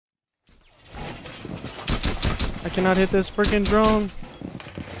I cannot hit this freaking drone.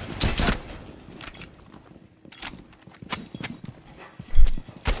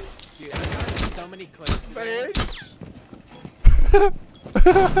 Dude, I got so many clips.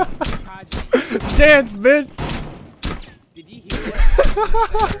 Dance, bitch! Did you hear what I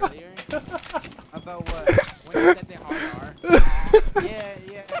said earlier? About what? When you said the hard R?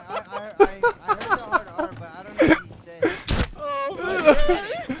 Yeah, I heard the hard R, but I don't know what you said.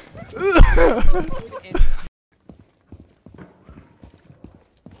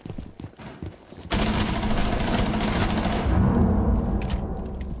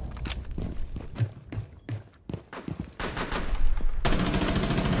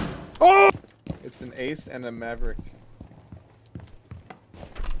 Oh! It's an ace and a maverick.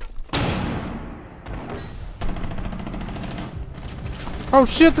 Oh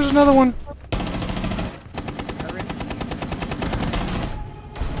shit, there's another one.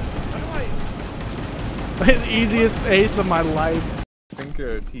 The easiest ace of my life. I think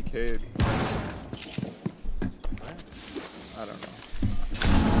TK'd. I don't know.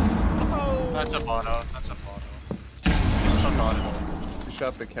 Oh. That's a mono. That's a mono. It's not mono. We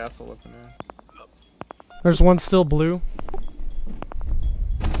shot the castle up in there. There's one still blue.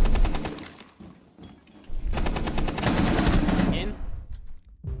 In?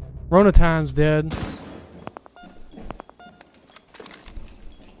 Rona time's dead.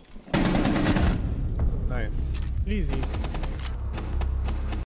 Nice. Easy.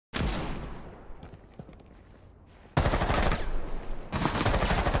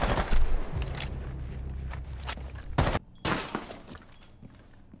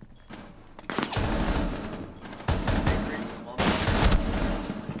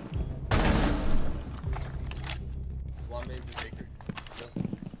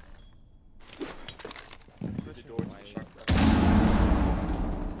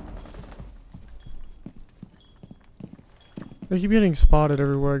 I keep getting spotted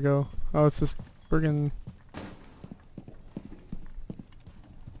everywhere I go. Oh, it's this friggin'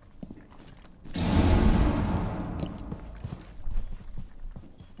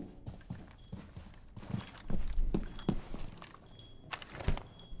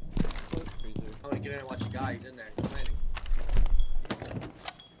 I want to get in and watch the guy. He's in there. He's planning.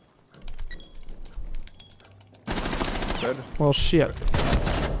 Dead. well shit.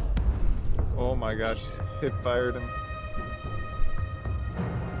 Oh my gosh. Hip fired him.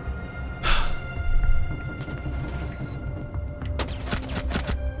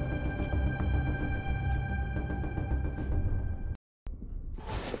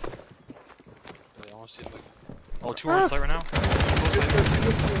 Oh, two on site right now.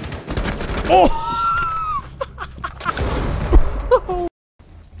 Oh!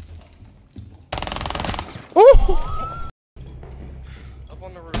 Oh! Up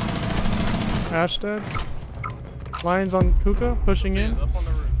on the roof. Ash dead. Lions on hookah, pushing in. Up on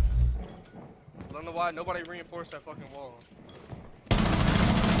the roof. I don't know why nobody reinforced that fucking wall.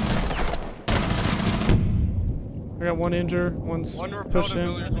 I got one injured, one's One repelled pushed in in.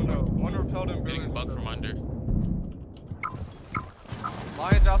 billiards window. One repelled in billiards Getting bugged window. from under.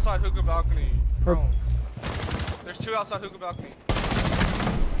 Lions outside hookah balcony. Prone. There's two outside hookah balcony.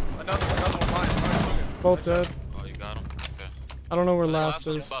 Another one. Lions hookah. Both dead. Oh, you got him? Okay. I don't know where The last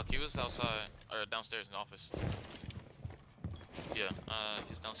one is. Buck, he was outside, or downstairs in the office. Yeah,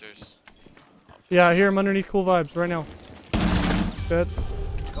 he's downstairs. Yeah, I hear him underneath Cool Vibes right now. Dead.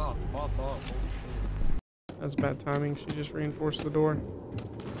 That's bad timing. She just reinforced the door.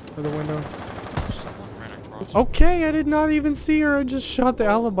 Or the window. Someone ran across. Okay, I did not even see her. I just shot the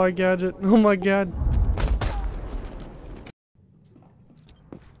alibi gadget. Oh my god.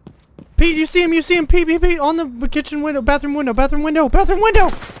 Pete, you see him? You see him? Pete, Pete, Pete, on the kitchen window, bathroom window, bathroom window, bathroom window!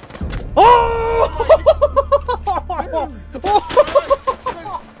 Oh!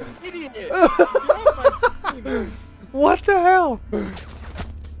 Idiot! What the hell?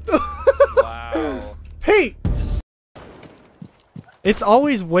 Wow. Pete! It's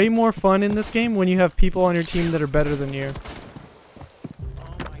always way more fun in this game when you have people on your team that are better than you.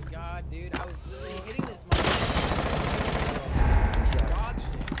 Oh my god, dude. I was literally hitting this motherfucker. Dog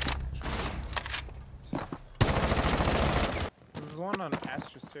shit. There's one on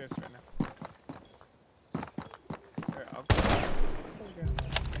Astra stairs right now. Here, I'll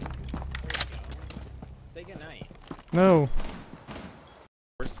Say goodnight. No.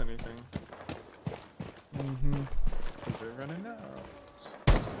 force anything. Mm-hmm. Because they're running out.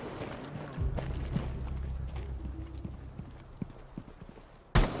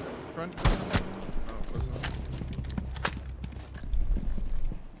 Front. Oh, it wasn't.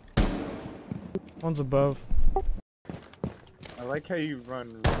 One's above. I like how you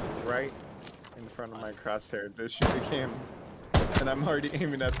run right in front of my crosshair to shoot the cam. And I'm already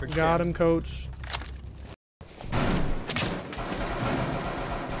aiming at the cam. Got him, coach.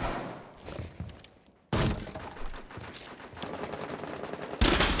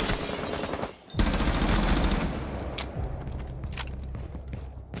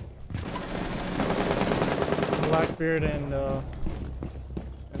 Blackbeard and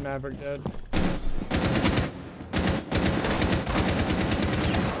Maverick dead.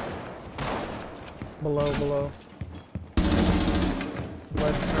 Below.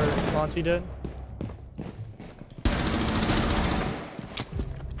 Clancy dead.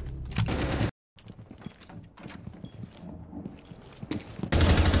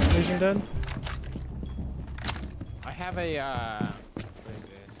 Vision dead. I have a what is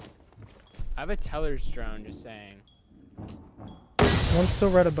this? I have a teller's drone, just saying. One's still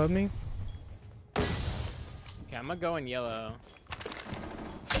right above me. Okay, I'm gonna go in yellow.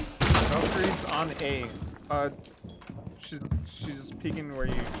 Valkyrie's on A. She's peeking where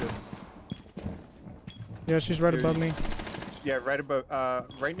you just. Yeah, she's right above me. Yeah, right above.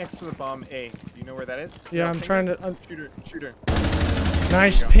 Right next to the bomb A. Do you know where that is? Yeah, I'm trying to. Shoot her.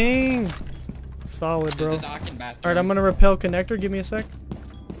 Nice ping. Solid, bro. There's a dock in bathroom. All right, I'm gonna repel connector. Give me a sec.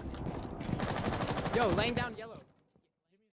 Yo, laying down yellow.